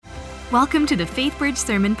Welcome to the FaithBridge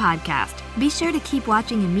Sermon Podcast. Be sure to keep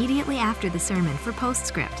watching immediately after the sermon for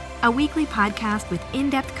Postscript, a weekly podcast with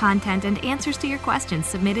in-depth content and answers to your questions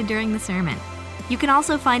submitted during the sermon. You can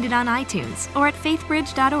also find it on iTunes or at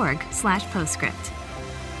faithbridge.org/postscript.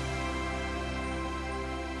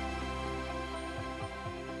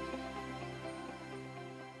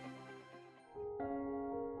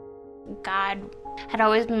 God had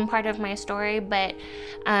always been part of my story, but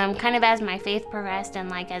kind of as my faith progressed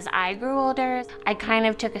and as I grew older, I kind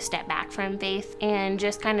of took a step back from faith and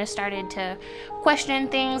just kind of started to question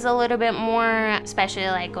things a little bit more,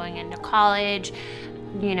 especially going into college.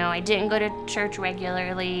 I didn't go to church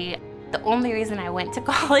regularly. The only reason I went to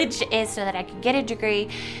college is so that I could get a degree,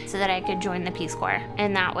 so that I could join the Peace Corps.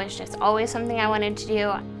 And that was just always something I wanted to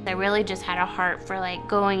do. I really just had a heart for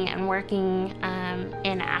going and working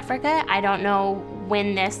in Africa. I don't know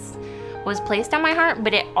when this was placed on my heart,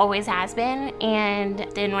 but it always has been. And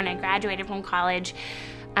then when I graduated from college,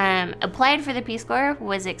 applied for the Peace Corps,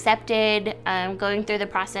 was accepted, going through the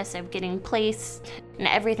process of getting placed, and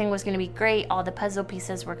everything was going to be great. All the puzzle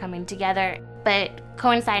pieces were coming together. But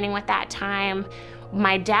coinciding with that time,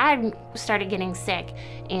 my dad started getting sick,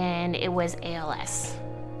 and it was ALS,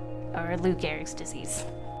 or Lou Gehrig's disease.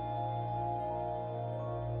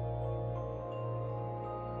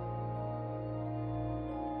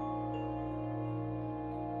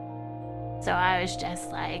 So I was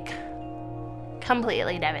just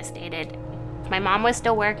completely devastated. My mom was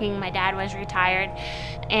still working, my dad was retired,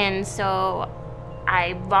 and so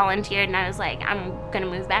I volunteered and I was I'm gonna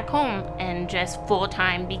move back home, and just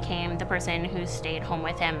full-time became the person who stayed home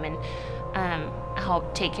with him and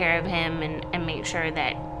helped take care of him and make sure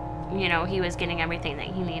that, he was getting everything that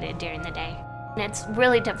he needed during the day. And it's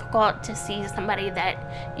really difficult to see somebody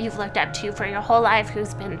that you've looked up to for your whole life,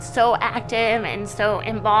 who's been so active and so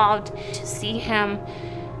involved, to see him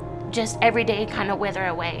just every day kind of wither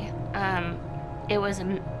away. It was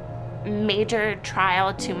a major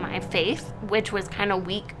trial to my faith, which was kind of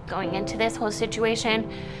weak going into this whole situation.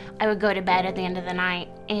 I would go to bed at the end of the night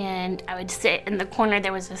and I would sit in the corner.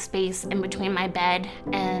 There was a space in between my bed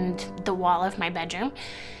and the wall of my bedroom,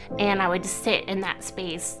 and I would sit in that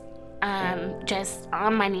space, just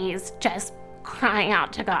on my knees, just crying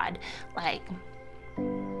out to God,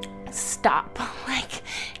 stop,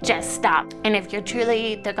 just stop. And if you're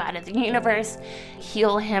truly the God of the universe,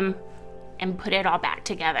 heal him and put it all back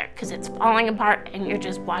together, because it's falling apart and you're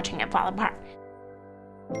just watching it fall apart.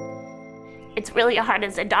 It's really hard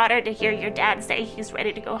as a daughter to hear your dad say he's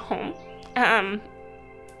ready to go home,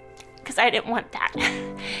 because I didn't want that.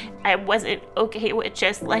 I wasn't okay with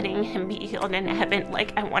just letting him be healed in heaven.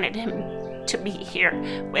 I wanted him to be here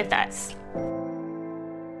with us.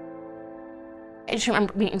 I just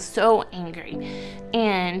remember being so angry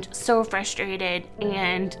and so frustrated,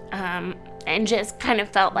 and just kind of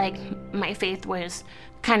felt like my faith was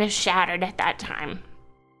kind of shattered at that time.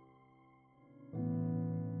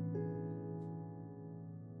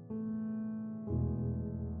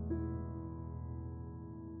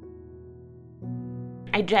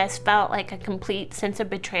 I just felt like a complete sense of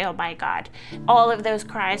betrayal by God. All of those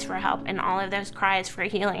cries for help and all of those cries for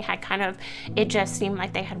healing it just seemed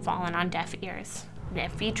like they had fallen on deaf ears.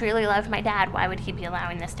 If he truly loved my dad, why would he be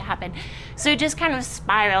allowing this to happen? So it just kind of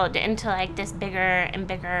spiraled into this bigger and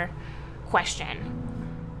bigger question.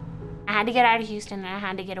 I had to get out of Houston, and I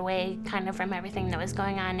had to get away kind of from everything that was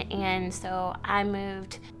going on, and so I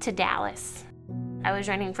moved to Dallas. I was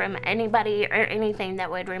running from anybody or anything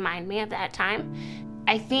that would remind me of that time.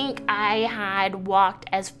 I think I had walked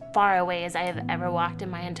as far away as I have ever walked in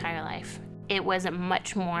my entire life. It was a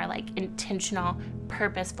much more intentional,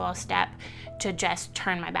 purposeful step to just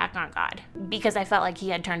turn my back on God, because I felt like he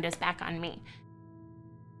had turned his back on me.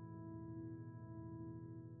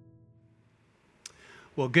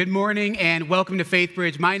 Well, good morning and welcome to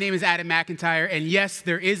FaithBridge. My name is Adam McIntyre, and yes,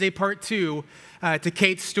 there is a part 2 to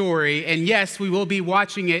Kate's story, and yes, we will be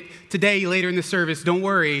watching it today later in the service. Don't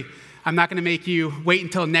worry. I'm not going to make you wait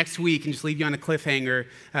until next week and just leave you on a cliffhanger.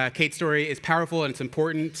 Kate's story is powerful and it's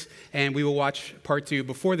important, and we will watch part 2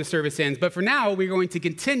 before the service ends. But for now, we're going to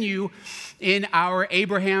continue in our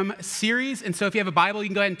Abraham series. And so if you have a Bible, you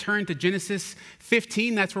can go ahead and turn to Genesis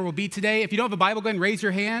 15. That's where we'll be today. If you don't have a Bible, go ahead and raise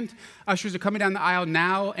your hand. Ushers are coming down the aisle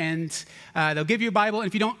now, and they'll give you a Bible. And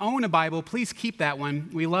if you don't own a Bible, please keep that one.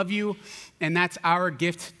 We love you, and that's our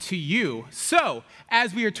gift to you. So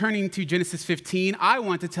as we are turning to Genesis 15, I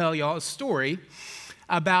want to tell y'all a story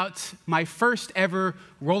about my first ever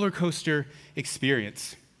roller coaster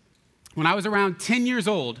experience. When I was around 10 years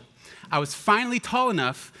old, I was finally tall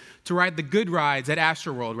enough to ride the good rides at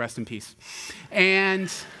Astroworld, rest in peace. And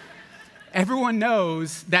everyone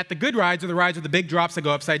knows that the good rides are the rides with the big drops that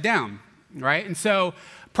go upside down, right? And so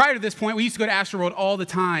prior to this point, we used to go to Astroworld all the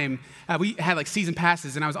time. We had like season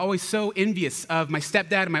passes, and I was always so envious of my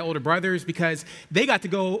stepdad and my older brothers because they got to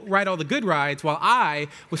go ride all the good rides while I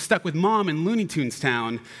was stuck with mom in Looney Tunes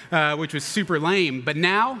Town, which was super lame. But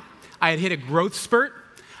now I had hit a growth spurt.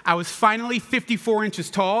 I was finally 54 inches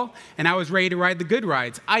tall, and I was ready to ride the good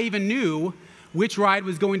rides. I even knew which ride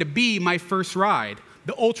was going to be my first ride,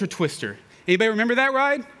 the Ultra Twister. Anybody remember that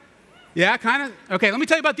ride? Yeah, kind of? Okay, let me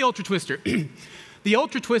tell you about the Ultra Twister. The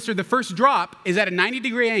Ultra Twister, the first drop is at a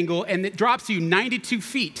 90-degree angle, and it drops you 92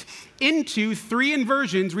 feet into 3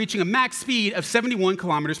 inversions, reaching a max speed of 71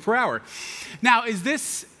 kilometers per hour. Now, is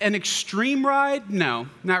this an extreme ride? No,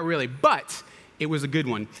 not really, but it was a good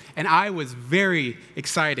one. And I was very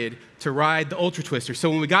excited to ride the Ultra Twister.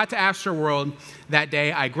 So when we got to Astroworld that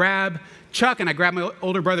day, I grabbed Chuck and I grabbed my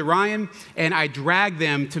older brother Ryan, and I dragged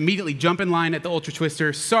them to immediately jump in line at the Ultra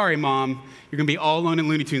Twister. Sorry, Mom, you're gonna be all alone in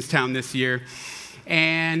Looney Tunes Town this year.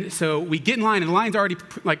 And so we get in line, and the line's already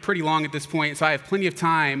like pretty long at this point, so I have plenty of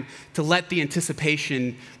time to let the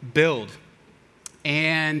anticipation build.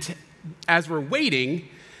 And as we're waiting,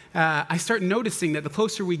 I start noticing that the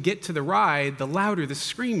closer we get to the ride, the louder the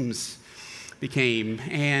screams became.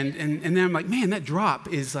 And then I'm like, man, that drop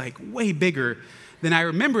is like way bigger than I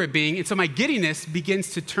remember it being. And so my giddiness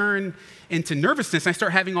begins to turn into nervousness. I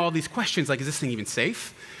start having all these questions, like, is this thing even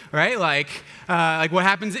safe? Right? Like what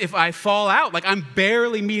happens if I fall out? Like, I'm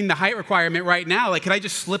barely meeting the height requirement right now. Like, could I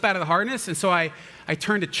just slip out of the harness? And so I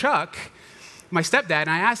turn to Chuck, my stepdad, and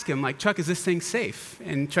I ask him, like, Chuck, is this thing safe?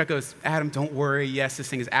 And Chuck goes, Adam, don't worry. Yes, this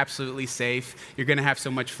thing is absolutely safe. You're going to have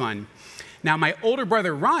so much fun. Now, my older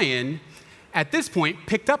brother, Ryan, at this point,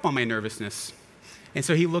 picked up on my nervousness. And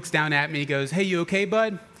so he looks down at me, he goes, hey, you okay,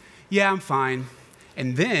 bud? Yeah, I'm fine.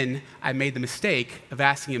 And then I made the mistake of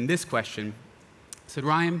asking him this question. I said,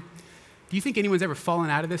 Ryan, do you think anyone's ever fallen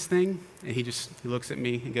out of this thing? And he looks at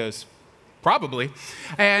me and goes, probably.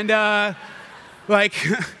 And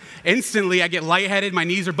instantly I get lightheaded, my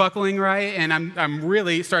knees are buckling, right? And I'm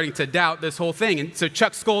really starting to doubt this whole thing. And so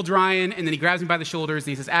Chuck scolds Ryan, and then he grabs me by the shoulders,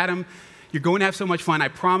 and he says, Adam, you're going to have so much fun. I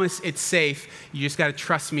promise it's safe. You just got to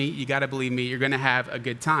trust me. You got to believe me. You're going to have a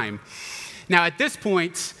good time. Now, at this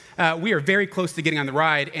point, we are very close to getting on the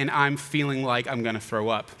ride, and I'm feeling like I'm going to throw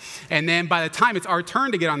up. And then by the time it's our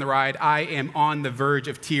turn to get on the ride, I am on the verge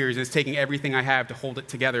of tears, and it's taking everything I have to hold it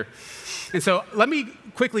together. And so let me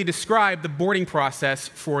quickly describe the boarding process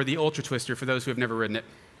for the Ultra Twister for those who have never ridden it.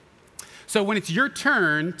 So when it's your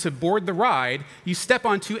turn to board the ride, you step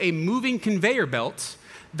onto a moving conveyor belt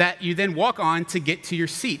that you then walk on to get to your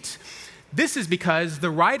seat. This is because the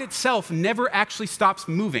ride itself never actually stops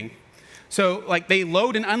moving. So like they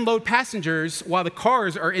load and unload passengers while the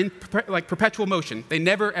cars are in perpetual motion. They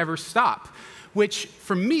never ever stop, which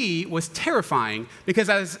for me was terrifying because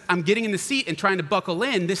as I'm getting in the seat and trying to buckle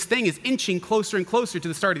in, this thing is inching closer and closer to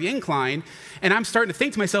the start of the incline, and I'm starting to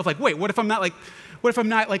think to myself like, wait, what if I'm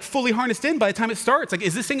not fully harnessed in by the time it starts? Like,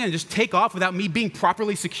 is this thing gonna just take off without me being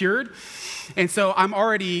properly secured? And so I'm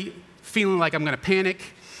already feeling like I'm gonna panic.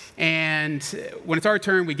 And when it's our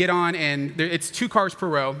turn, we get on, and it's 2 cars per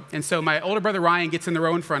row. And so my older brother Ryan gets in the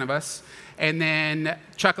row in front of us, and then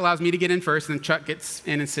Chuck allows me to get in first, and then Chuck gets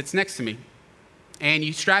in and sits next to me. And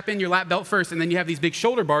you strap in your lap belt first, and then you have these big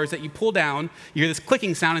shoulder bars that you pull down. You hear this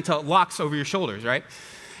clicking sound until it locks over your shoulders, right?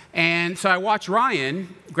 And so I watch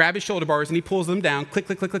Ryan grab his shoulder bars, and he pulls them down. Click,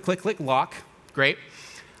 click, click, click, click, click, lock. Great.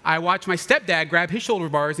 I watch my stepdad grab his shoulder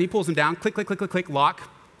bars, and he pulls them down. Click, click, click, click, click, lock.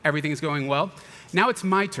 Everything is going well. Now it's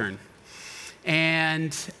my turn.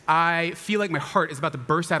 And I feel like my heart is about to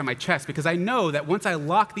burst out of my chest because I know that once I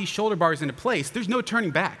lock these shoulder bars into place, there's no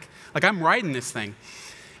turning back. Like, I'm riding this thing.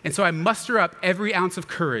 And so I muster up every ounce of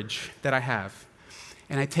courage that I have.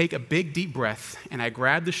 And I take a big, deep breath, and I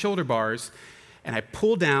grab the shoulder bars, and I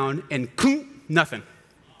pull down, and nothing.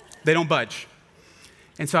 They don't budge.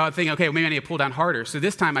 And so I'm thinking, okay, well, maybe I need to pull down harder. So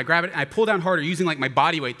this time I grab it, and I pull down harder using like my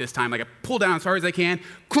body weight this time. Like, I pull down as hard as I can,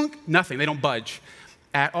 nothing. They don't budge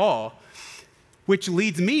at all. Which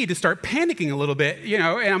leads me to start panicking a little bit, and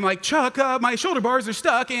I'm like, Chuck, my shoulder bars are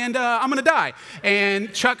stuck, and I'm gonna die.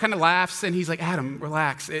 And Chuck kind of laughs, and he's like, Adam,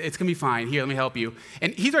 relax, it's gonna be fine. Here, let me help you.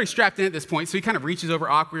 And he's already strapped in at this point, so he kind of reaches over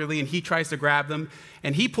awkwardly, and he tries to grab them,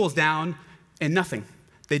 and he pulls down, and nothing.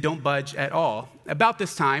 They don't budge at all. About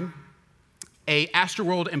this time, a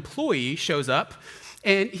Astroworld employee shows up,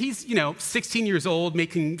 and he's, 16 years old,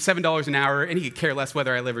 making $7 an hour, and he could care less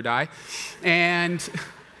whether I live or die. And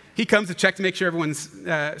he comes to check to make sure everyone's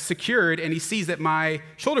secured, and he sees that my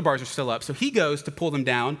shoulder bars are still up. So he goes to pull them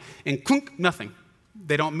down, and nothing.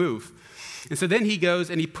 They don't move. And so then he goes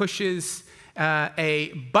and he pushes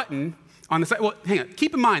a button on the side. Well, hang on.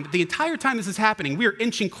 Keep in mind that the entire time this is happening, we are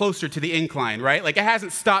inching closer to the incline, right? Like it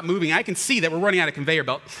hasn't stopped moving. I can see that we're running out of conveyor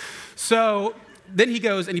belt. So then he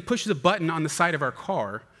goes and he pushes a button on the side of our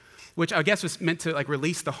car, which I guess was meant to like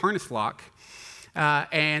release the harness lock.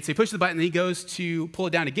 And so he pushes the button and he goes to pull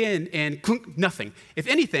it down again and clunk, nothing. If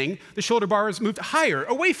anything, the shoulder bars moved higher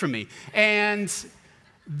away from me. And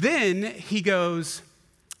then he goes,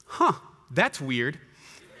 that's weird.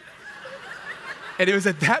 And it was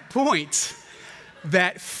at that point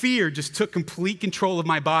that fear just took complete control of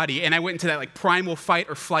my body. And I went into that like primal fight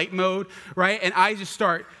or flight mode, right? And I just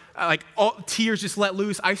start, all tears just let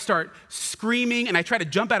loose. I start screaming and I try to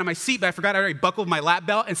jump out of my seat, but I forgot I already buckled my lap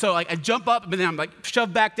belt. And so like I jump up, but then I'm like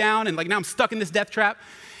shoved back down and like now I'm stuck in this death trap.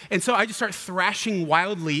 And so I just start thrashing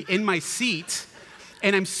wildly in my seat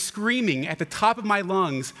and I'm screaming at the top of my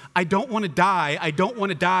lungs, I don't want to die. I don't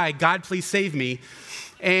want to die. God, please save me.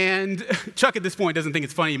 And Chuck at this point doesn't think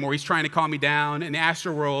it's funny anymore. He's trying to calm me down. And the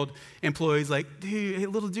Astroworld employee's like, dude, hey,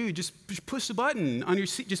 little dude, just push the button on your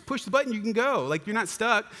seat. Just push the button, you can go. Like, you're not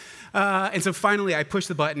stuck. And so finally, I push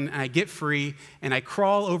the button, and I get free, and I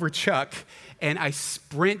crawl over Chuck, and I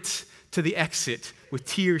sprint to the exit with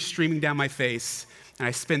tears streaming down my face, and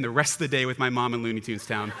I spend the rest of the day with my mom in Looney Tunes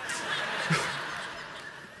Town.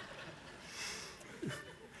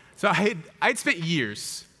 So I'd spent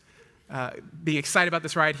years being excited about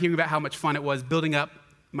this ride, hearing about how much fun it was, building up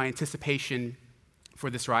my anticipation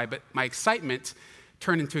for this ride. But my excitement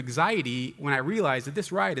turned into anxiety when I realized that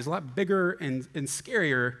this ride is a lot bigger and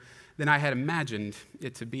scarier than I had imagined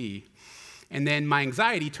it to be. And then my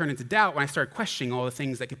anxiety turned into doubt when I started questioning all the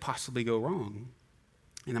things that could possibly go wrong.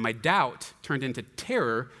 And then my doubt turned into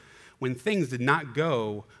terror when things did not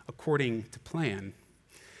go according to plan.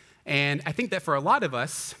 And I think that for a lot of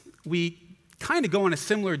us, we kind of go on a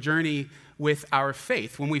similar journey with our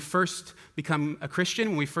faith. When we first become a Christian,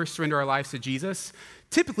 when we first surrender our lives to Jesus,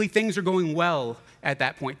 typically things are going well at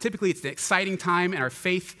that point. Typically it's an exciting time and our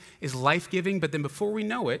faith is life-giving, but then before we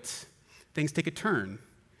know it, things take a turn.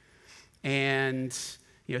 And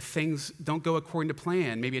things don't go according to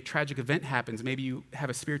plan. Maybe a tragic event happens. Maybe you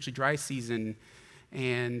have a spiritually dry season,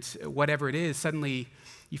 and whatever it is, suddenly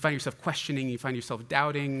you find yourself questioning, you find yourself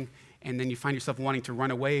doubting, and then you find yourself wanting to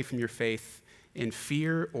run away from your faith in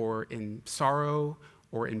fear or in sorrow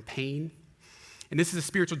or in pain. And this is a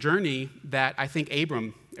spiritual journey that I think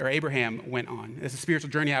Abraham went on. It's a spiritual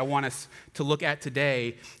journey I want us to look at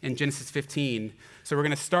today in Genesis 15. So we're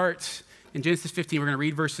going to start in Genesis 15. We're going to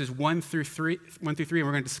read verses 1 through 3, and we're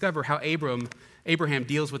going to discover how Abraham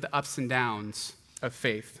deals with the ups and downs of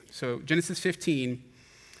faith. So Genesis 15,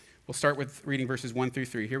 we'll start with reading verses 1 through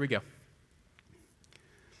 3. Here we go.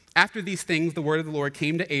 After these things, the word of the Lord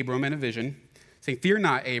came to Abram in a vision, saying, "Fear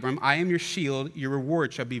not, Abram, I am your shield, your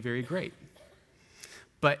reward shall be very great."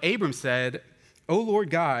 But Abram said, "O Lord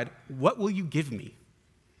God, what will you give me?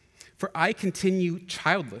 For I continue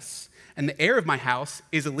childless, and the heir of my house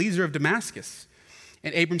is Eliezer of Damascus."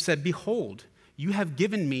 And Abram said, "Behold, you have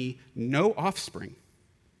given me no offspring.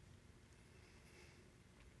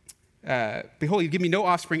 Behold, you give me no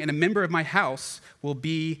offspring, and a member of my house will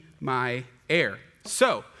be my heir."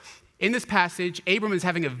 So, in this passage, Abram is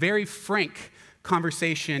having a very frank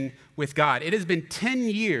conversation with God. It has been 10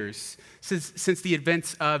 years since the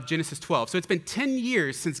events of Genesis 12. So it's been 10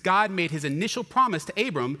 years since God made his initial promise to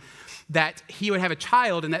Abram that he would have a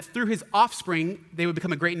child and that through his offspring, they would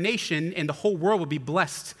become a great nation and the whole world would be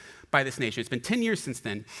blessed by this nation. It's been 10 years since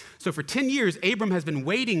then. So for 10 years, Abram has been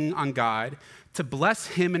waiting on God to bless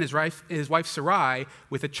him and his wife Sarai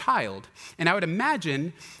with a child. And I would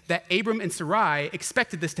imagine that Abram and Sarai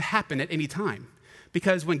expected this to happen at any time.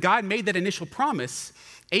 Because when God made that initial promise,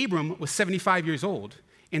 Abram was 75 years old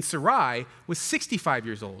and Sarai was 65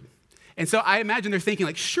 years old. And so I imagine they're thinking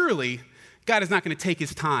like, surely God is not going to take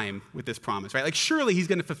his time with this promise, right? Like surely he's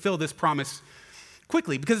going to fulfill this promise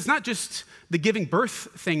quickly, because it's not just the giving birth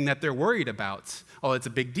thing that they're worried about. Oh, it's a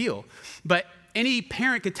big deal. But any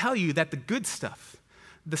parent could tell you that the good stuff,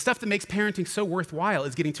 the stuff that makes parenting so worthwhile,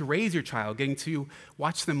 is getting to raise your child, getting to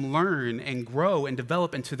watch them learn and grow and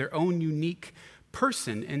develop into their own unique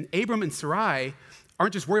person. And Abram and Sarai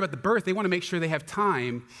aren't just worried about the birth, they want to make sure they have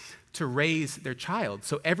time to raise their child.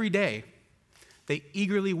 So every day, they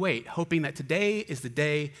eagerly wait, hoping that today is the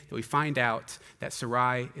day that we find out that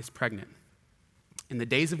Sarai is pregnant. And the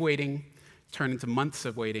days of waiting turn into months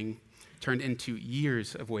of waiting, turned into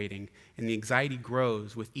years of waiting, and the anxiety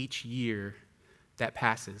grows with each year that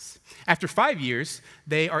passes. After 5 years,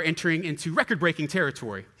 they are entering into record-breaking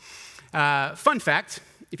territory. Fun fact,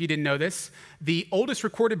 if you didn't know this, the oldest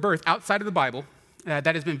recorded birth outside of the Bible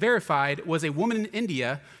that has been verified was a woman in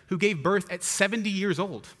India who gave birth at 70 years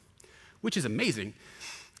old, which is amazing.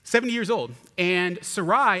 70 years old. And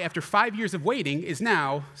Sarai, after 5 years of waiting, is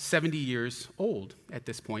now 70 years old at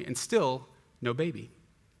this point, and still no baby.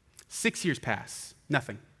 6 years pass,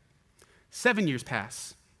 nothing. 7 years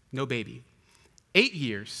pass, no baby. 8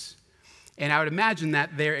 years, and I would imagine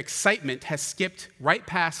that their excitement has skipped right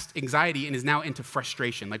past anxiety and is now into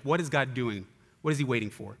frustration. Like, what is God doing? What is he waiting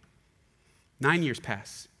for? 9 years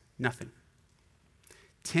pass, nothing.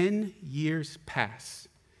 10 years pass,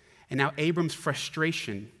 and now Abram's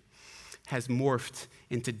frustration has morphed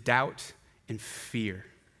into doubt and fear.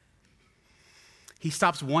 He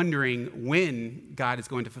stops wondering when God is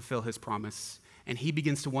going to fulfill his promise, and he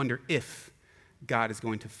begins to wonder if God is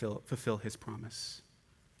going to fulfill his promise.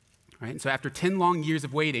 Right? And so after 10 long years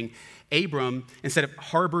of waiting, Abram, instead of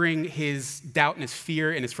harboring his doubt and his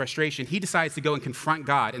fear and his frustration, he decides to go and confront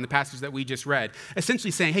God in the passage that we just read, essentially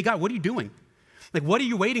saying, hey, God, what are you doing? Like, what are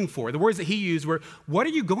you waiting for? The words that he used were, what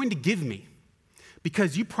are you going to give me?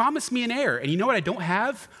 Because you promised me an heir, and you know what I don't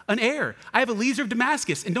have? An heir. I have Eliezer of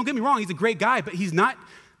Damascus, and don't get me wrong, he's a great guy, but he's not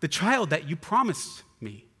the child that you promised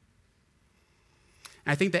me.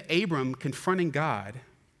 And I think that Abram confronting God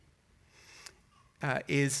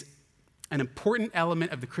is an important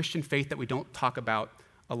element of the Christian faith that we don't talk about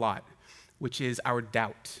a lot, which is our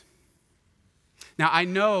doubt. Now, I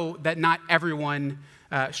know that not everyone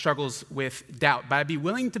struggles with doubt, but I'd be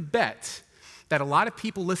willing to bet that a lot of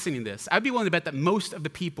people listening to this, I'd be willing to bet that most of the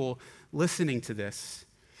people listening to this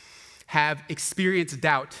have experienced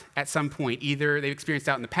doubt at some point. Either they've experienced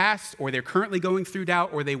doubt in the past, or they're currently going through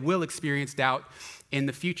doubt, or they will experience doubt in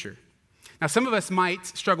the future. Now, some of us might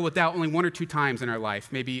struggle with doubt only 1 or 2 times in our life,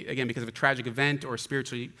 maybe, again, because of a tragic event or a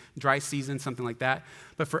spiritually dry season, something like that.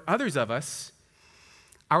 But for others of us,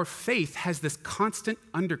 our faith has this constant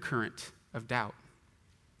undercurrent of doubt.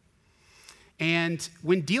 And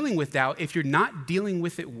when dealing with doubt, if you're not dealing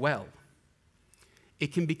with it well,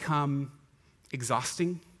 it can become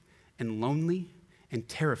exhausting and lonely and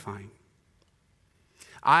terrifying.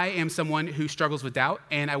 I am someone who struggles with doubt,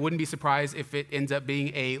 and I wouldn't be surprised if it ends up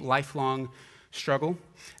being a lifelong struggle.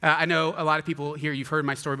 I know a lot of people here, you've heard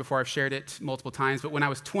my story before, I've shared it multiple times, but when I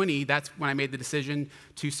was 20, that's when I made the decision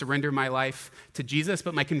to surrender my life to Jesus.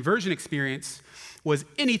 But my conversion experience was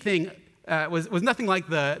was nothing like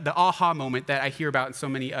the aha moment that I hear about in so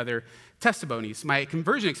many other testimonies. My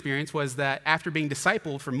conversion experience was that after being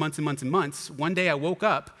discipled for months and months and months, one day I woke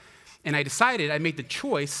up and I made the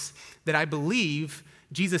choice that I believe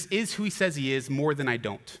Jesus is who he says he is more than I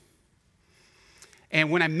don't.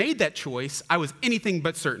 And when I made that choice, I was anything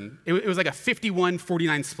but certain. It was like a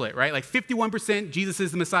 51-49 split, right? Like 51% Jesus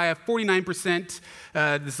is the Messiah, 49%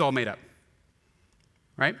 this is all made up,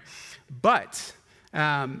 right? But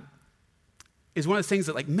it's one of those things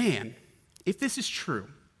that, like, man, if this is true,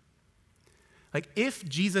 like if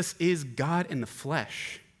Jesus is God in the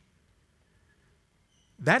flesh,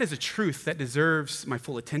 that is a truth that deserves my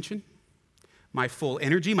full attention, my full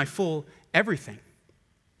energy, my full everything.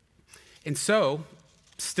 And so,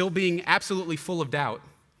 still being absolutely full of doubt,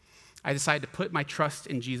 I decided to put my trust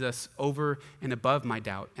in Jesus over and above my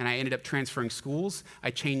doubt. And I ended up transferring schools.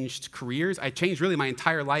 I changed careers. I changed really my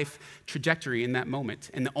entire life trajectory in that moment.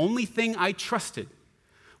 And the only thing I trusted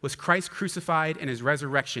was Christ crucified and his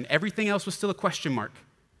resurrection. Everything else was still a question mark.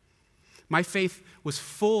 My faith was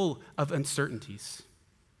full of uncertainties.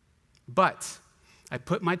 But I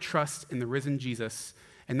put my trust in the risen Jesus,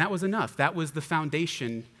 and that was enough. That was the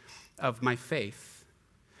foundation of my faith.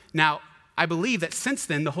 Now, I believe that since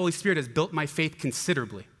then, the Holy Spirit has built my faith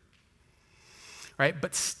considerably, right?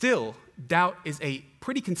 But still, doubt is a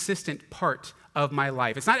pretty consistent part of my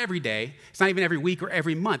life. It's not every day. It's not even every week or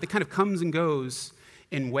every month. It kind of comes and goes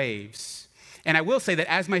in waves. And I will say that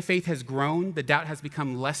as my faith has grown, the doubt has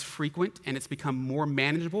become less frequent, and it's become more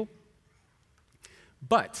manageable.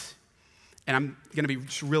 But, and I'm going to be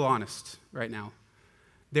just real honest right now,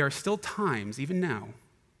 there are still times, even now,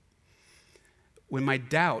 when my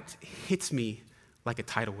doubt hits me like a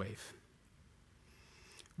tidal wave,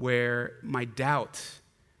 where my doubt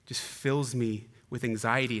just fills me with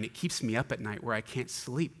anxiety and it keeps me up at night where I can't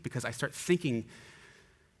sleep because I start thinking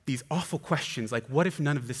these awful questions like, what if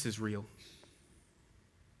none of this is real?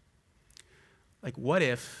 Like, what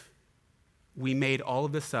if we made all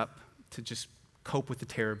of this up to just cope with the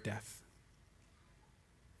terror of death?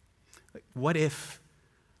 Like, what if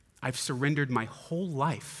I've surrendered my whole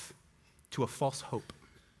life to a false hope?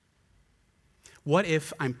 What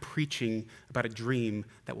if I'm preaching about a dream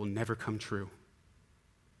that will never come true?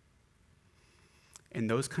 And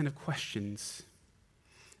those kind of questions,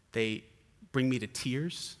 they bring me to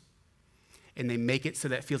tears, and they make it so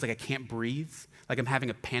that it feels like I can't breathe, like I'm having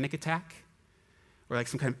a panic attack, or like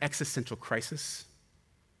some kind of existential crisis.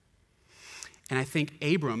 And I think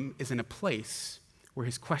Abram is in a place where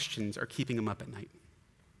his questions are keeping him up at night.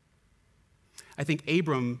 I think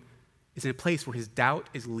Abram is in a place where his doubt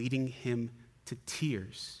is leading him to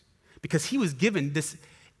tears because he was given this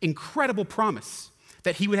incredible promise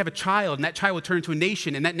that he would have a child and that child would turn into a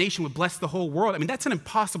nation and that nation would bless the whole world. I mean, that's an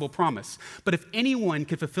impossible promise. But if anyone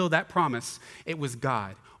could fulfill that promise, it was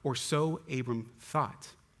God, or so Abram thought.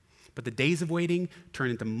 But the days of waiting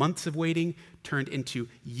turned into months of waiting, turned into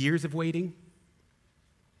years of waiting.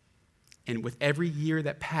 And with every year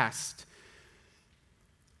that passed,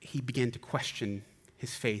 he began to question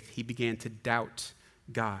his faith. He began to doubt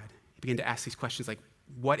God. He began to ask these questions like,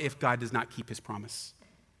 what if God does not keep his promise?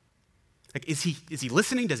 Like, is he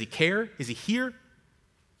listening? Does he care? Is he here?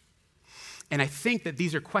 And I think that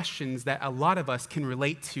these are questions that a lot of us can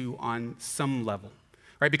relate to on some level,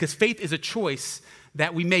 right? Because faith is a choice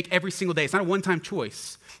that we make every single day. It's not a one-time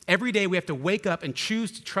choice. Every day we have to wake up and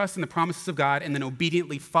choose to trust in the promises of God and then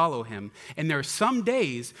obediently follow him. And there are some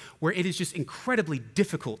days where it is just incredibly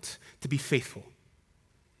difficult to be faithful.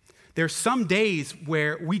 There are some days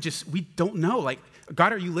where we don't know, like,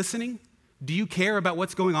 God, are you listening? Do you care about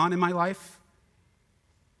what's going on in my life?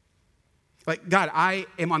 Like, God, I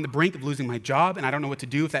am on the brink of losing my job and I don't know what to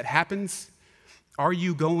do if that happens. Are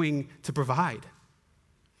you going to provide?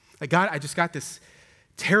 Like, God, I just got this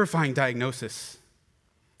terrifying diagnosis.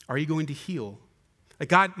 Are you going to heal? Like,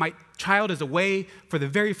 God, my child is away for the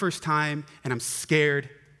very first time and I'm scared.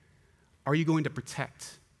 Are you going to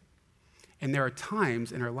protect? And there are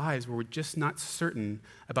times in our lives where we're just not certain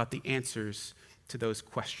about the answers to those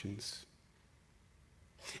questions.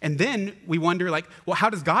 And then we wonder, like, well, how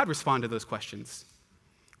does God respond to those questions?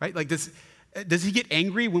 Right? Like, does he get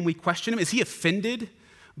angry when we question him? Is he offended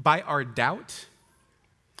by our doubt?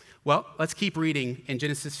 Well, let's keep reading in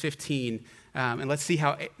Genesis 15, and let's see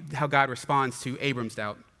how God responds to Abram's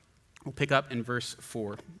doubt. We'll pick up in verse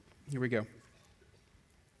 4. Here we go.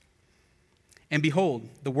 And behold,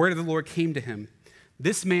 the word of the Lord came to him.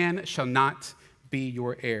 This man shall not be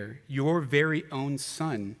your heir. Your very own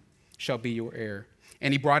son shall be your heir.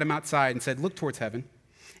 And he brought him outside and said, look towards heaven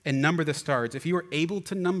and number the stars. If you are able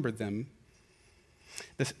to number them,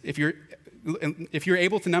 if you're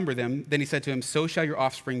able to number them, then he said to him, so shall your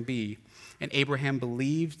offspring be. And Abraham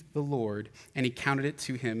believed the Lord, and he counted it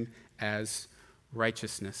to him as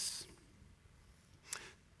righteousness.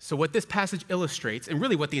 So what this passage illustrates, and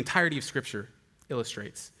really what the entirety of Scripture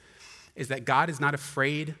illustrates, is that God is not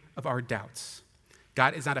afraid of our doubts.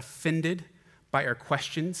 God is not offended by our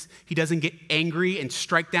questions. He doesn't get angry and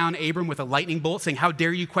strike down Abram with a lightning bolt saying, how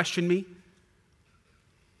dare you question me?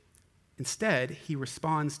 Instead, he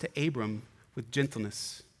responds to Abram with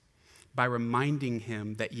gentleness by reminding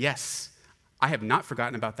him that, yes, I have not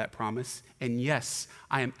forgotten about that promise, and yes,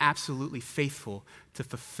 I am absolutely faithful to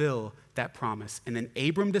fulfill that promise. And then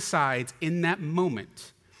Abram decides in that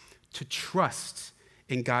moment to trust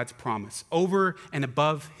in God's promise over and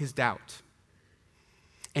above his doubt.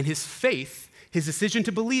 And his faith, his decision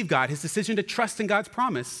to believe God, his decision to trust in God's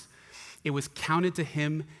promise, it was counted to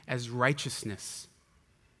him as righteousness.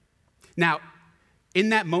 Now, in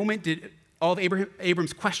that moment, did all of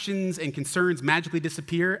Abram's questions and concerns magically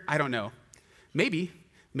disappear? I don't know. Maybe,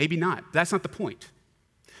 maybe not. That's not the point.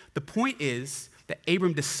 The point is that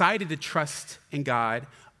Abram decided to trust in God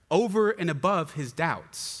over and above his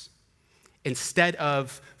doubts instead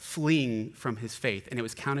of fleeing from his faith, and it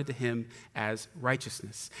was counted to him as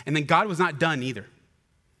righteousness. And then God was not done either.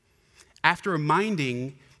 After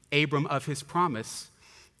reminding Abram of his promise,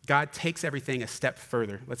 God takes everything a step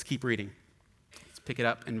further. Let's keep reading. Let's pick it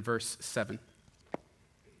up in verse 7.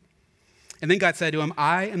 And then God said to him,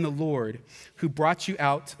 I am the Lord who brought you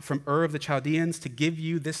out from Ur of the Chaldeans to give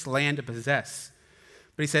you this land to possess.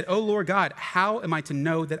 But he said, O Lord God, how am I to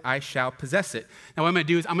know that I shall possess it? Now what I'm going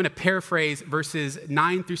to do is I'm going to paraphrase verses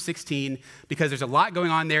 9 through 16 because there's a lot going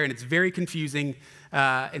on there and it's very confusing.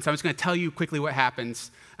 And so I'm just going to tell you quickly what happens.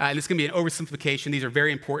 And this is going to be an oversimplification. These are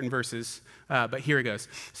very important verses, but here it goes.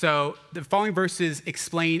 So the following verses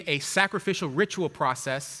explain a sacrificial ritual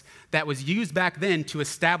process that was used back then to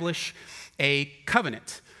establish a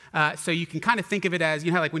covenant. So you can kind of think of it as,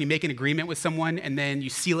 you know how like when you make an agreement with someone and then you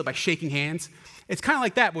seal it by shaking hands? It's kind of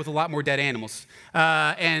like that, but with a lot more dead animals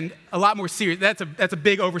and a lot more serious. That's a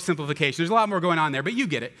big oversimplification. There's a lot more going on there, but you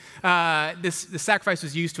get it. The sacrifice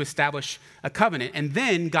was used to establish a covenant, and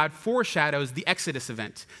then God foreshadows the Exodus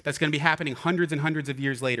event that's going to be happening hundreds and hundreds of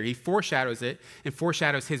years later. He foreshadows it and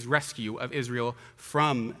foreshadows his rescue of Israel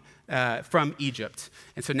from Egypt.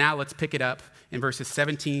 And so now let's pick it up in verses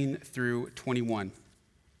 17 through 21.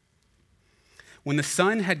 When the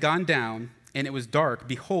sun had gone down and it was dark,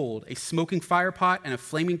 behold, a smoking firepot and a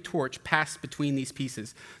flaming torch passed between these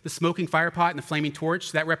pieces. The smoking firepot and the flaming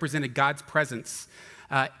torch, that represented God's presence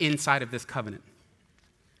inside of this covenant.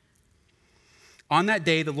 On that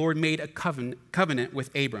day, the Lord made a covenant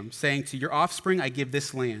with Abram, saying, to your offspring I give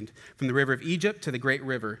this land, from the river of Egypt to the great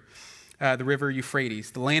river, the river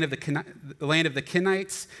Euphrates, the land of the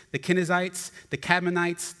Kenites, the Kenizzites, the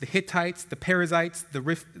Cadmonites, the Hittites, the Perizzites,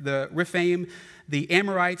 the Rephaim, the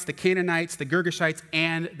Amorites, the Canaanites, the Girgashites,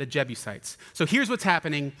 and the Jebusites. So here's what's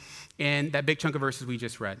happening in that big chunk of verses we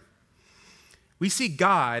just read. We see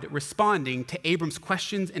God responding to Abram's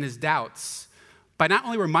questions and his doubts by not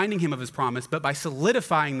only reminding him of his promise, but by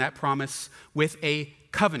solidifying that promise with a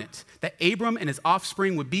covenant, that Abram and his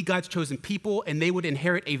offspring would be God's chosen people and they would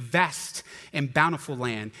inherit a vast and bountiful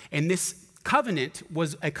land. And this covenant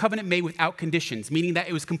was a covenant made without conditions, meaning that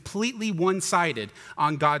it was completely one-sided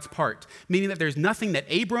on God's part, meaning that there's nothing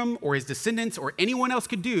that Abram or his descendants or anyone else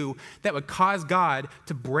could do that would cause God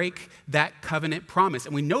to break that covenant promise.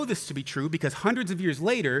 And we know this to be true because hundreds of years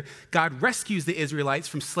later, God rescues the Israelites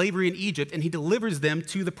from slavery in Egypt and he delivers them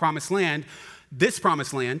to the promised land, this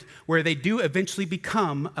promised land, where they do eventually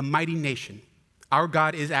become a mighty nation. Our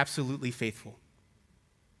God is absolutely faithful.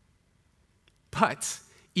 But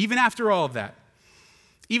even after all of that,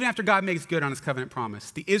 even after God makes good on his covenant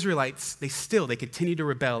promise, the Israelites, they continue to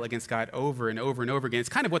rebel against God over and over and over again. It's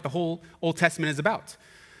kind of what the whole Old Testament is about,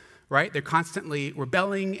 right? They're constantly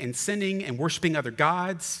rebelling and sinning and worshiping other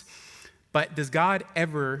gods. But does God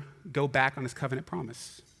ever go back on his covenant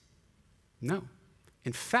promise? No.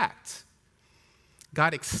 In fact,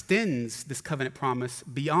 God extends this covenant promise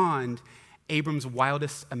beyond Abram's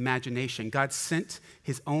wildest imagination. God sent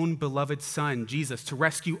his own beloved son, Jesus, to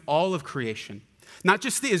rescue all of creation. Not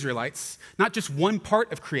just the Israelites, not just one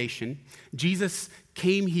part of creation. Jesus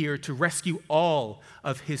came here to rescue all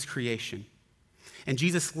of his creation. And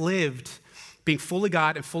Jesus lived being fully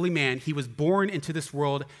God and fully man. He was born into this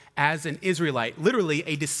world as an Israelite, literally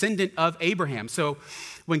a descendant of Abraham. So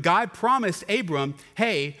when God promised Abram,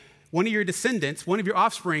 hey, one of your descendants, one of your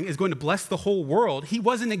offspring is going to bless the whole world, he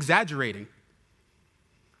wasn't exaggerating.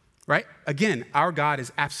 Right? Again, our God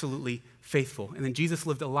is absolutely faithful. And then Jesus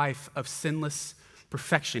lived a life of sinless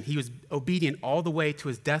perfection. He was obedient all the way to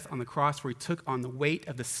his death on the cross, where he took on the weight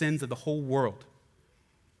of the sins of the whole world.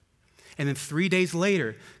 And then 3 days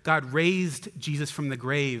later, God raised Jesus from the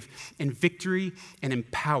grave in victory and in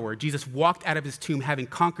power. Jesus walked out of his tomb having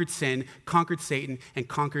conquered sin, conquered Satan, and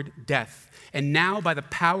conquered death. And now, by the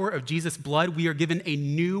power of Jesus' blood, we are given a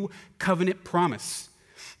new covenant promise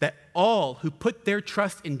that all who put their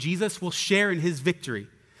trust in Jesus will share in his victory,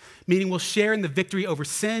 meaning we'll share in the victory over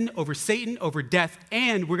sin, over Satan, over death,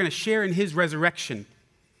 and we're going to share in his resurrection,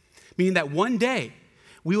 meaning that one day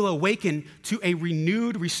we will awaken to a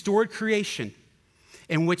renewed, restored creation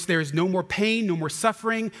in which there is no more pain, no more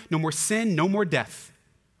suffering, no more sin, no more death.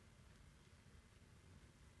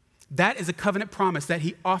 That is a covenant promise that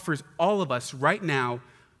he offers all of us right now,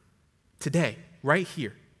 today, right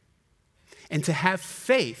here. And to have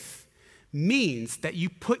faith means that you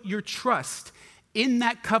put your trust in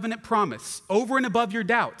that covenant promise over and above your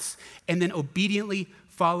doubts and then obediently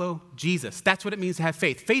follow Jesus. That's what it means to have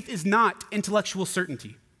faith. Faith is not intellectual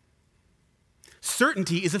certainty.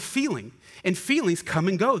 Certainty is a feeling, and feelings come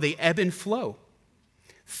and go. They ebb and flow.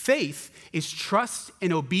 Faith is trust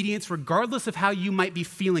and obedience regardless of how you might be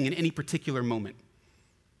feeling in any particular moment.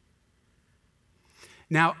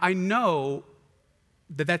 Now, I know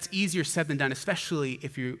that that's easier said than done, especially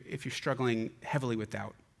if you're struggling heavily with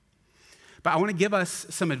doubt. But I want to give us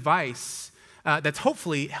some advice that's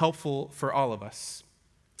hopefully helpful for all of us.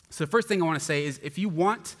 So the first thing I want to say is if you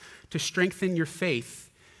want to strengthen your faith,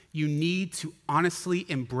 you need to honestly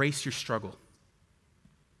embrace your struggle.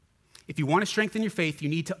 If you want to strengthen your faith, you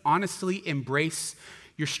need to honestly embrace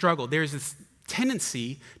your struggle. There's this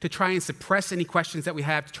tendency to try and suppress any questions that we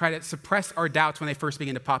have, to try to suppress our doubts when they first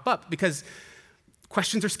begin to pop up, because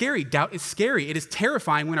questions are scary. Doubt is scary. It is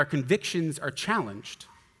terrifying when our convictions are challenged.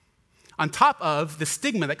 On top of the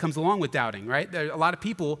stigma that comes along with doubting, right? There are a lot of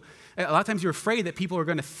times you're afraid that people are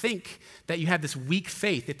going to think that you have this weak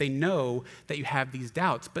faith if they know that you have these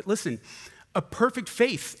doubts. But listen, a perfect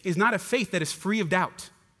faith is not a faith that is free of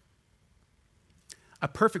doubt. A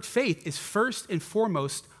perfect faith is first and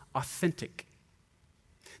foremost authentic.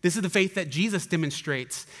 This is the faith that Jesus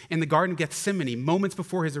demonstrates in the Garden of Gethsemane, moments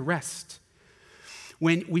before his arrest,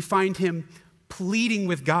 when we find him pleading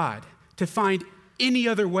with God to find any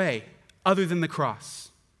other way other than the cross.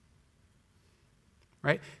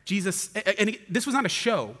 Right? Jesus, and this was not a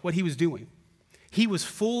show, what he was doing. He was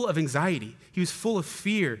full of anxiety. He was full of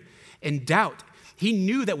fear and doubt. He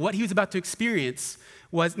knew that what he was about to experience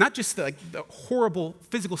was not just the horrible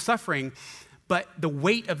physical suffering, but the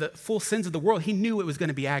weight of the full sins of the world. He knew it was going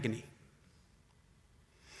to be agony.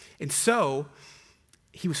 And so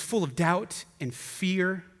he was full of doubt and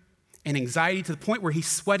fear and anxiety to the point where he's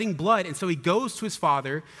sweating blood. And so he goes to his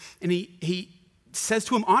Father and he says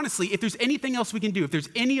to him honestly, if there's anything else we can do, if there's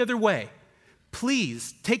any other way,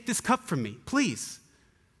 please take this cup from me, please.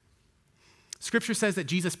 Scripture says that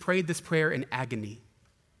Jesus prayed this prayer in agony.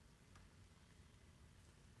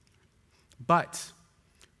 But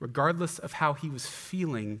regardless of how he was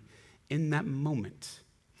feeling in that moment,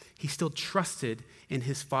 he still trusted in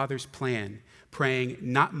his Father's plan, praying,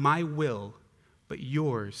 not my will, but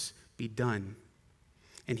yours be done.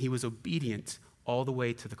 And he was obedient all the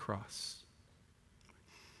way to the cross.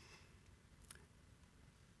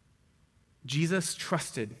 Jesus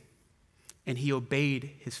trusted and he obeyed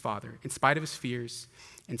his Father in spite of his fears,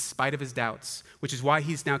 in spite of his doubts, which is why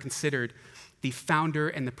he's now considered the founder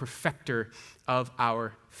and the perfecter of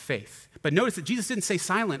our faith. But notice that Jesus didn't stay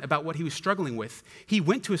silent about what he was struggling with. He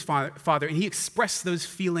went to his Father and he expressed those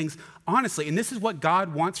feelings honestly. And this is what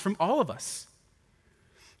God wants from all of us.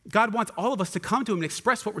 God wants all of us to come to him and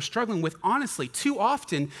express what we're struggling with honestly. Too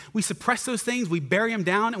often, we suppress those things, we bury them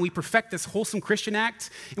down, and we perfect this wholesome Christian act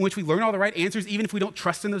in which we learn all the right answers, even if we don't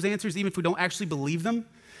trust in those answers, even if we don't actually believe them.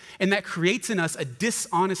 And that creates in us a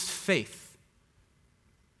dishonest faith.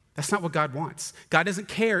 That's not what God wants. God doesn't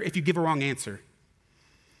care if you give a wrong answer.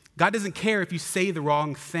 God doesn't care if you say the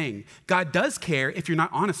wrong thing. God does care if you're not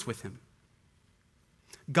honest with him.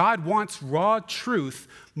 God wants raw truth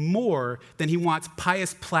more than he wants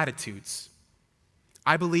pious platitudes.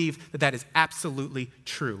 I believe that that is absolutely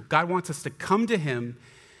true. God wants us to come to him,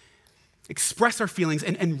 express our feelings,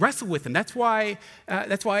 and wrestle with him. That's why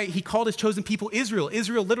he called his chosen people Israel.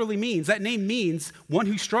 Israel literally means, that name means one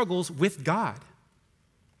who struggles with God.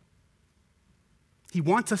 He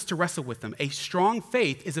wants us to wrestle with him. A strong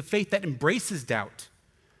faith is a faith that embraces doubt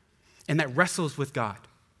and that wrestles with God.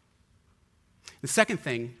 The second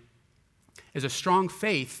thing is a strong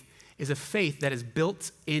faith is a faith that is built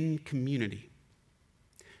in community.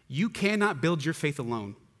 You cannot build your faith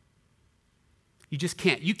alone. You just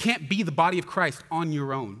can't. You can't be the body of Christ on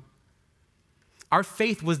your own. Our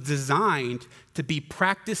faith was designed to be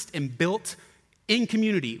practiced and built in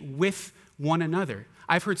community with one another.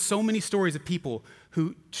 I've heard so many stories of people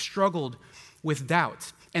who struggled with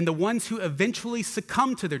doubt, and the ones who eventually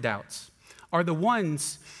succumbed to their doubts are the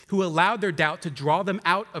ones who allowed their doubt to draw them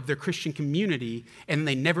out of their Christian community, and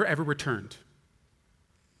they never, ever returned.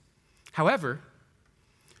 However,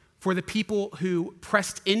 for the people who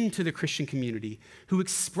pressed into the Christian community, who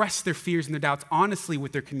expressed their fears and their doubts honestly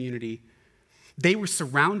with their community, they were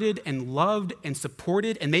surrounded and loved and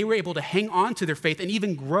supported, and they were able to hang on to their faith and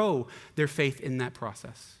even grow their faith in that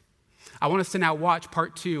process. I want us to now watch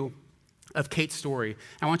part 2 of Kate's story.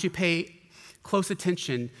 I want you to pay close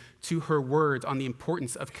attention to her words on the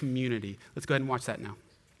importance of community. Let's go ahead and watch that now.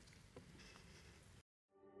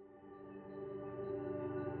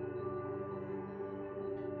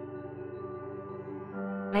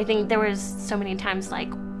 I think there was so many times like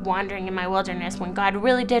wandering in my wilderness when God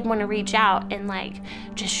really did want to reach out and like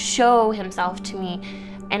just show himself to me,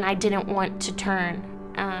 and I didn't want to turn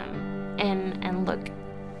and look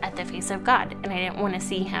at the face of God, and I didn't want to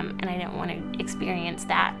see him, and I didn't want to experience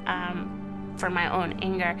that for my own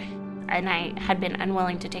anger, and I had been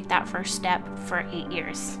unwilling to take that first step for 8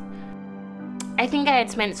 years. I think I had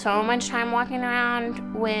spent so much time walking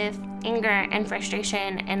around with anger and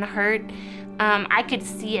frustration and hurt. I could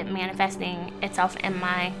see it manifesting itself in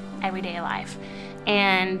my everyday life.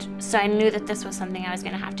 And so I knew that this was something I was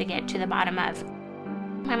going to have to get to the bottom of.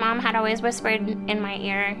 My mom had always whispered in my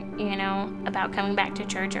ear, you know, about coming back to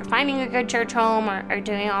church or finding a good church home or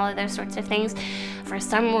doing all of those sorts of things. For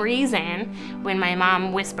some reason, when my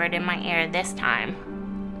mom whispered in my ear this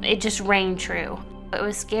time, it just rang true. It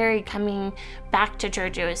was scary coming back to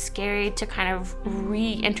church. It was scary to kind of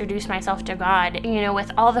reintroduce myself to God, you know,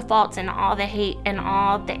 with all the faults and all the hate and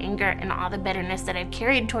all the anger and all the bitterness that I've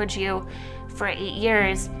carried towards you for 8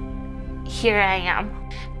 years. Here I am.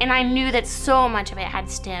 And I knew that so much of it had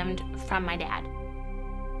stemmed from my dad.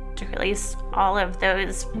 To release all of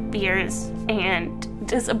those fears and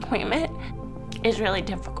disappointment, is really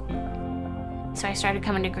difficult. So I started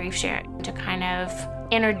coming to Grief Share to kind of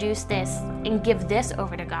introduce this and give this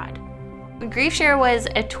over to God. Grief Share was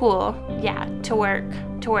a tool, to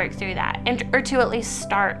work through that, or to at least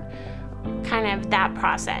start kind of that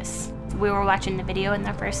process. We were watching the video in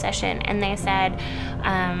the first session, and they said,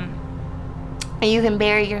 you can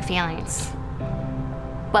bury your feelings,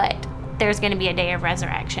 but there's going to be a day of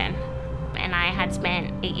resurrection. And I had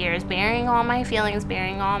spent 8 years burying all my feelings,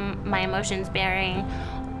 burying all my emotions, burying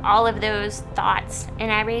all of those thoughts and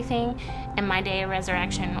everything, and my day of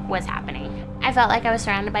resurrection was happening. I felt like I was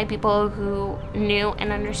surrounded by people who knew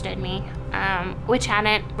and understood me, which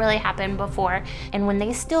hadn't really happened before. And when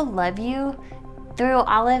they still love you through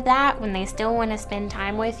all of that, when they still want to spend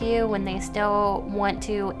time with you, when they still want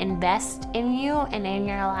to invest in you and in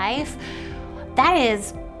your life, that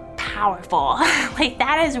is powerful. Like,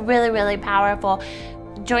 that is really, really powerful.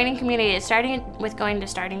 Joining community, it started with going to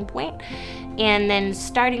Starting Point, and then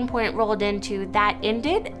Starting Point rolled into that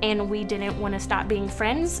ended, and we didn't want to stop being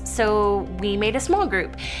friends, so we made a small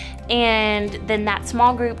group. And then that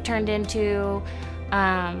small group turned into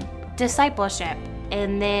discipleship,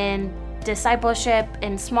 and then discipleship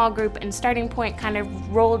and small group and Starting Point kind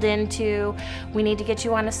of rolled into, we need to get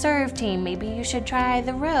you on a serve team, maybe you should try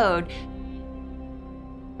the road.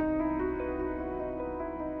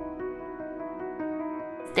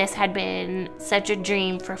 This had been such a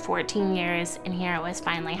dream for 14 years, and here it was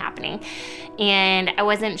finally happening. And I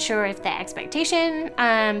wasn't sure if the expectation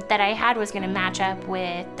that I had was going to match up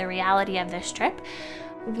with the reality of this trip.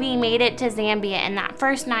 We made it to Zambia, and that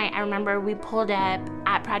first night, I remember we pulled up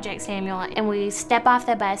at Project Samuel, and we step off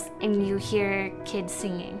the bus, and you hear kids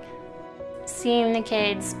singing. Seeing the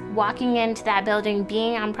kids walking into that building,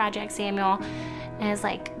 being on Project Samuel, and it's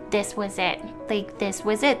like, this was it. Like, this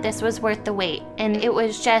was it. This was worth the wait. And it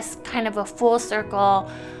was just kind of a full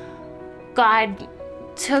circle. God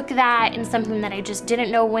took that and something that I just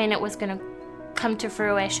didn't know when it was going to come to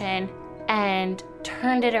fruition, and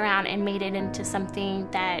turned it around and made it into something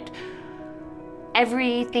that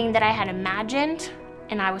everything that I had imagined,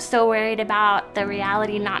 and I was so worried about the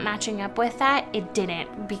reality not matching up with that, it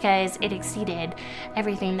didn't, because it exceeded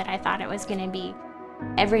everything that I thought it was going to be.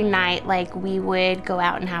 Every night, like, we would go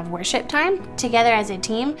out and have worship time together as a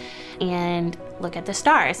team and look at the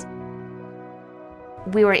stars.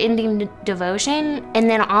 We were ending devotion, and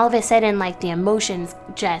then all of a sudden, like, the emotions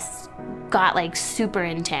just got, like, super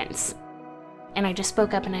intense. And I just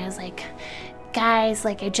spoke up and I was like, guys,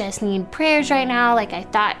 like, I just need prayers right now. Like, I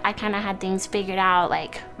thought I kind of had things figured out,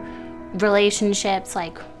 like relationships,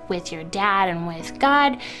 like with your dad and with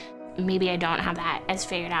God. Maybe I don't have that as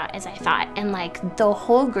figured out as I thought. And like, the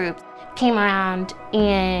whole group came around,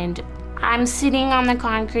 and I'm sitting on the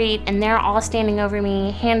concrete, and they're all standing over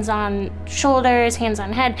me, hands on shoulders, hands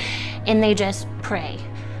on head, and they just pray.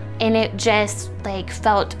 And it just like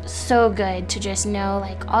felt so good to just know,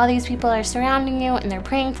 like, all these people are surrounding you, and they're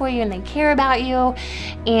praying for you, and they care about you.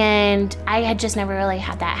 And I had just never really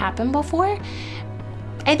had that happen before.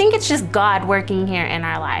 I think it's just God working here in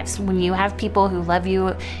our lives when you have people who love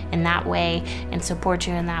you in that way and support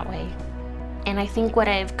you in that way. And I think what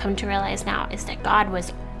I've come to realize now is that God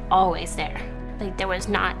was always there. Like, there was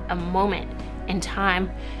not a moment in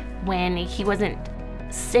time when he wasn't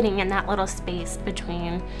sitting in that little space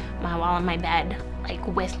between my wall and my bed, like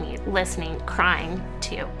with me, listening, crying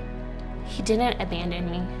too. He didn't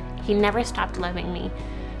abandon me. He never stopped loving me.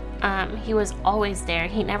 He was always there.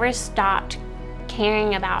 He never stopped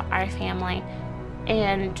caring about our family.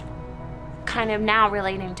 And kind of now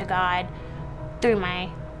relating to God through my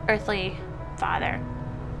earthly father,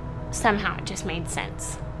 somehow it just made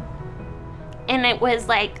sense. And it was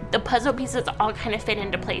like the puzzle pieces all kind of fit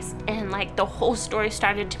into place, and like the whole story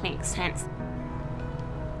started to make sense.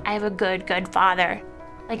 I have a good father.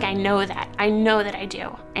 Like, I know that I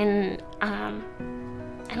do. And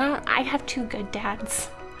I have two good dads.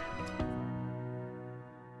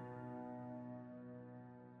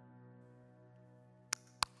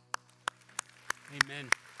 Amen.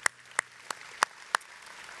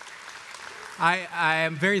 I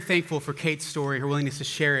am very thankful for Kate's story, her willingness to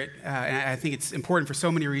share it. And I think it's important for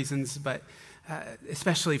so many reasons, but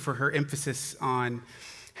especially for her emphasis on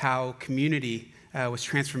how community was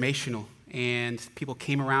transformational, and people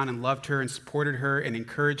came around and loved her and supported her and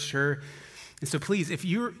encouraged her. And so please, if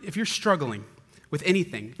you're struggling with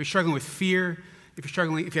anything, if you're struggling with fear,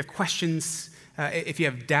 if you have questions, if you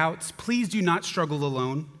have doubts, please do not struggle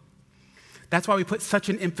alone. That's why we put such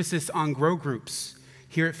an emphasis on grow groups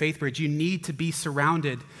here at FaithBridge. You need to be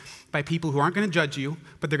surrounded by people who aren't going to judge you,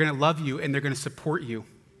 but they're going to love you and they're going to support you,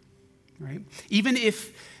 right? Even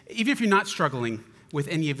if you're not struggling with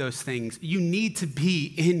any of those things, you need to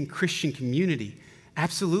be in Christian community.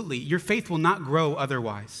 Absolutely. Your faith will not grow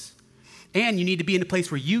otherwise. And you need to be in a place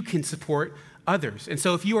where you can support others. And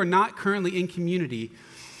so if you are not currently in community,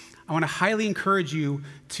 I want to highly encourage you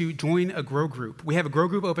to join a Grow Group. We have a Grow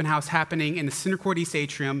Group open house happening in the Center Court East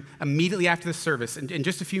Atrium immediately after the service in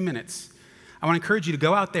just a few minutes. I want to encourage you to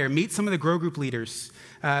go out there, meet some of the Grow Group leaders.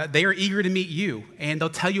 They are eager to meet you, and they'll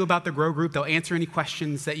tell you about the Grow Group. They'll answer any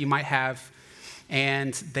questions that you might have,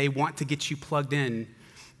 and they want to get you plugged in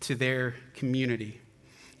to their community.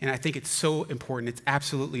 And I think it's so important. It's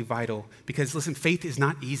absolutely vital because, listen, faith is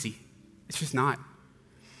not easy. It's just not.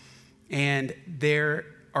 And there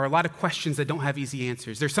are a lot of questions that don't have easy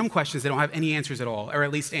answers. There's some questions that don't have any answers at all, or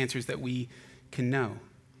at least answers that we can know.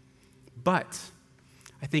 But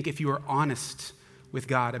I think if you are honest with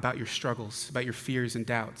God about your struggles, about your fears and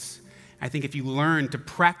doubts, I think if you learn to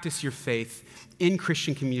practice your faith in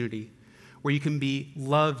Christian community, where you can be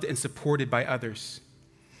loved and supported by others,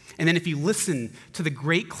 and then if you listen to the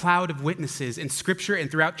great cloud of witnesses in Scripture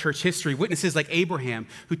and throughout church history, witnesses like Abraham,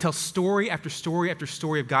 who tell story after story after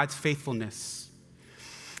story of God's faithfulness,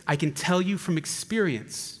 I can tell you from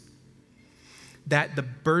experience that the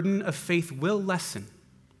burden of faith will lessen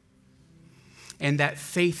and that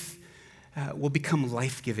faith will become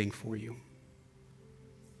life-giving for you.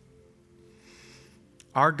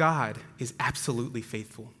 Our God is absolutely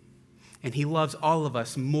faithful, and he loves all of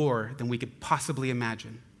us more than we could possibly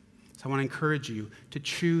imagine. So I want to encourage you to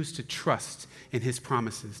choose to trust in his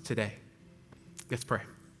promises today. Let's pray.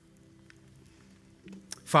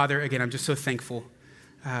 Father, again, I'm just so thankful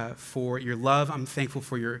for your love. I'm thankful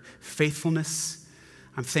for your faithfulness.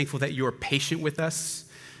 I'm thankful that you're patient with us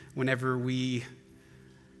whenever we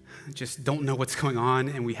just don't know what's going on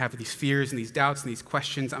and we have these fears and these doubts and these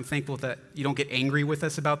questions. I'm thankful that you don't get angry with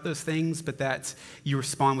us about those things, but that you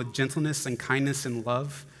respond with gentleness and kindness and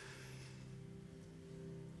love.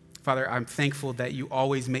 Father, I'm thankful that you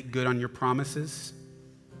always make good on your promises.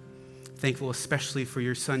 Thankful especially for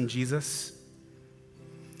your son, Jesus,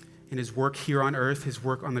 and his work here on earth, his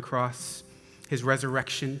work on the cross, his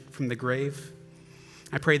resurrection from the grave.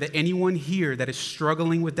 I pray that anyone here that is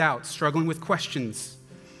struggling with doubt, struggling with questions,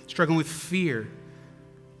 struggling with fear,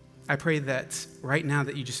 I pray that right now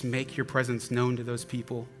that you just make your presence known to those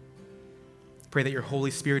people. Pray that your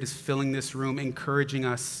Holy Spirit is filling this room, encouraging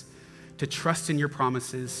us to trust in your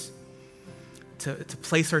promises, to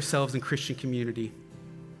place ourselves in Christian community,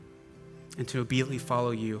 and to obediently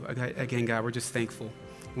follow you. Again, God, we're just thankful.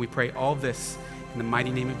 And we pray all this in the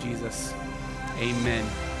mighty name of Jesus. Amen.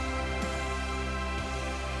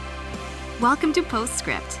 Welcome to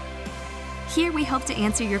Postscript. Here we hope to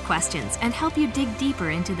answer your questions and help you dig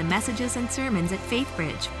deeper into the messages and sermons at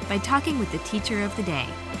FaithBridge by talking with the teacher of the day.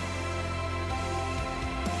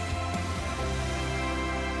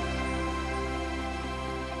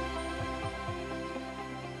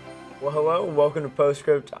 Well, hello and welcome to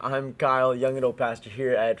Postscript. I'm Kyle, young adult pastor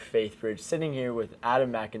here at FaithBridge, sitting here with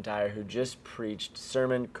Adam McIntyre, who just preached a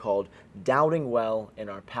sermon called Doubting Well in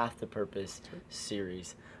our Path to Purpose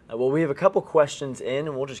series. Well, we have a couple questions in,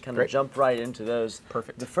 and we'll just kind of jump right into those.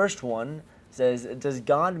 Perfect. The first one says, does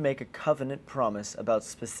God make a covenant promise about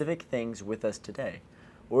specific things with us today?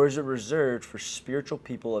 Or is it reserved for spiritual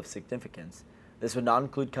people of significance? This would not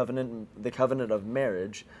include the covenant of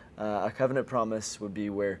marriage. A covenant promise would be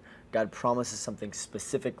where God promises something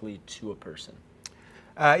specifically to a person.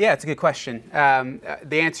 Yeah, it's a good question.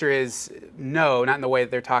 The answer is no, not in the way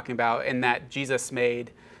that they're talking about, in that Jesus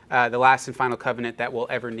made the last and final covenant that we'll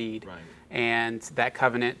ever need. Right. And that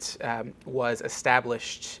covenant was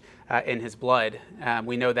established in his blood.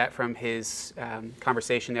 We know that from his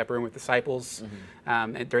conversation in the upper room with disciples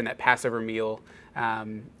and during that Passover meal,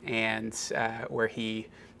 and where he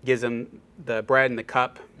gives them the bread and the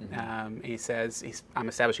cup. He says, I'm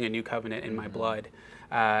establishing a new covenant in my blood.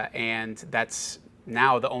 And that's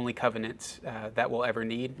now the only covenant that we'll ever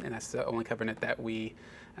need, and that's the only covenant that we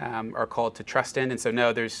are called to trust in. And so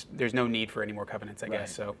no, there's no need for any more covenants, I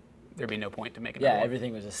guess. So there'd be no point to make another one.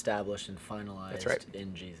 Everything was established and finalized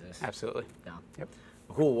in Jesus. Absolutely. Yeah. Yep.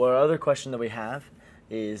 Cool. Well, our other question that we have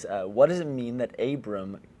is, what does it mean that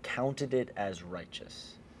Abram counted it as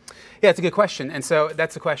righteous? Yeah, it's a good question. And so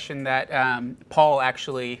that's a question that Paul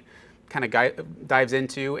actually kind of dives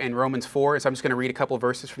into in Romans 4. So I'm just going to read a couple of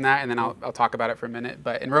verses from that, and then I'll talk about it for a minute.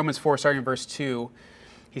 But in Romans 4, starting in verse 2,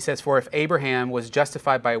 he says, "For if Abraham was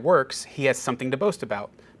justified by works, he has something to boast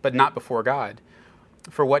about, but not before God.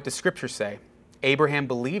 For what does Scripture say? Abraham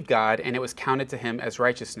believed God, and it was counted to him as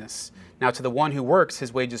righteousness. Now to the one who works,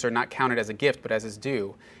 his wages are not counted as a gift, but as his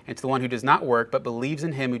due. And to the one who does not work, but believes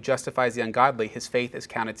in him who justifies the ungodly, his faith is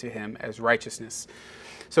counted to him as righteousness.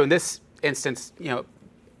 So in this instance,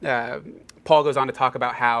 Paul goes on to talk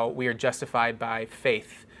about how we are justified by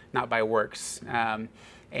faith, not by works.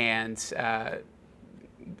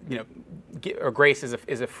 Or grace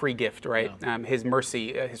is a free gift, right? Yeah. His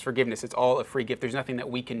mercy, his forgiveness, it's all a free gift. There's nothing that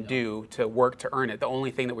we can do to work to earn it. The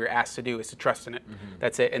only thing that we're asked to do is to trust in it. Mm-hmm.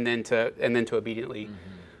 That's it, and then to obediently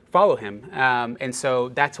follow him. And so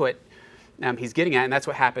that's what he's getting at, and that's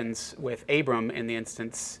what happens with Abram in the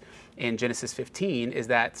instance in Genesis 15, is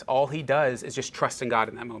that all he does is just trust in God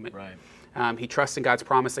in that moment. Right. He trusts in God's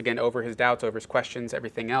promise, again, over his doubts, over his questions,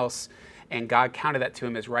 everything else. And God counted that to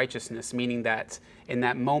him as righteousness, meaning that in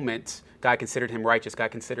that moment, God considered him righteous. God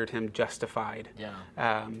considered him justified.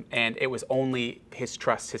 Yeah. And it was only his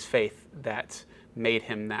trust, his faith, that made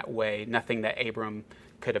him that way. Nothing that Abram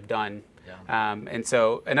could have done. Yeah. And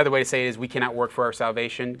so another way to say it is we cannot work for our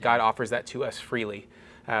salvation. Yeah. God offers that to us freely.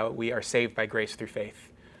 We are saved by grace through faith.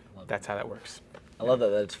 That's how that works. I love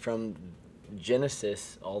that. That's from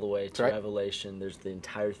Genesis all the way to right. Revelation. There's the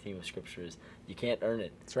entire theme of Scripture is you can't earn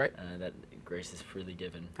it. That's right. That grace is freely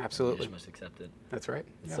given. Absolutely. You just must accept it. That's right.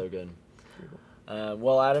 It's so good.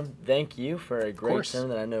 Well, Adam, thank you for a great sermon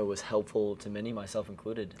that I know was helpful to many, myself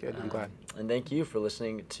included. Good, I'm glad. And thank you for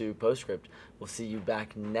listening to Postscript. We'll see you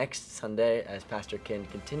back next Sunday as Pastor Ken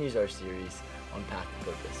continues our series on Path to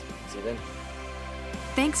Purpose. See you then.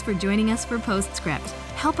 Thanks for joining us for Postscript.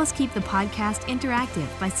 Help us keep the podcast interactive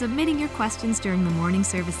by submitting your questions during the morning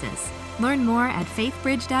services. Learn more at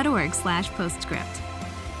faithbridge.org/postscript.